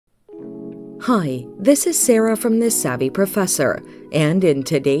Hi, this is Sarah from The Savvy Professor, and in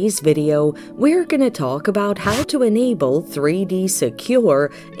today's video, we're going to talk about how to enable 3D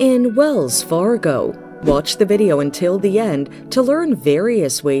Secure in Wells Fargo. Watch the video until the end to learn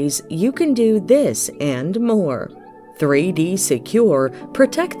various ways you can do this and more. 3D Secure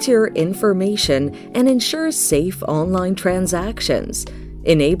protects your information and ensures safe online transactions.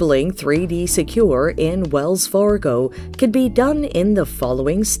 Enabling 3D Secure in Wells Fargo can be done in the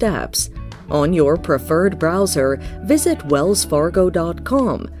following steps. On your preferred browser, visit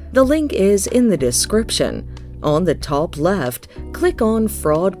wellsfargo.com. The link is in the description. On the top left, click on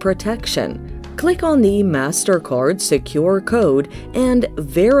Fraud Protection. Click on the Mastercard Secure Code and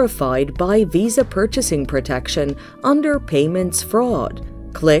Verified by Visa Purchasing Protection under Payments Fraud.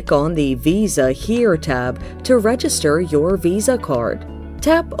 Click on the Visa Here tab to register your Visa card.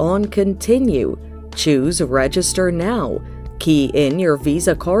 Tap on Continue. Choose Register Now. Key in your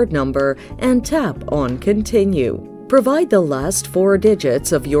Visa card number and tap on Continue. Provide the last 4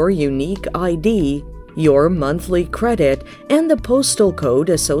 digits of your unique ID, your monthly credit, and the postal code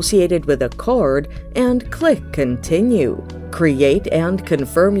associated with a card, and click Continue. Create and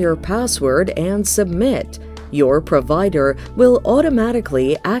confirm your password and submit. Your provider will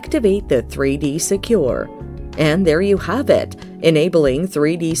automatically activate the 3D Secure. And there you have it. Enabling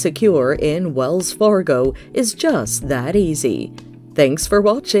 3D Secure in Wells Fargo is just that easy. Thanks for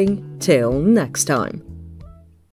watching. Till next time.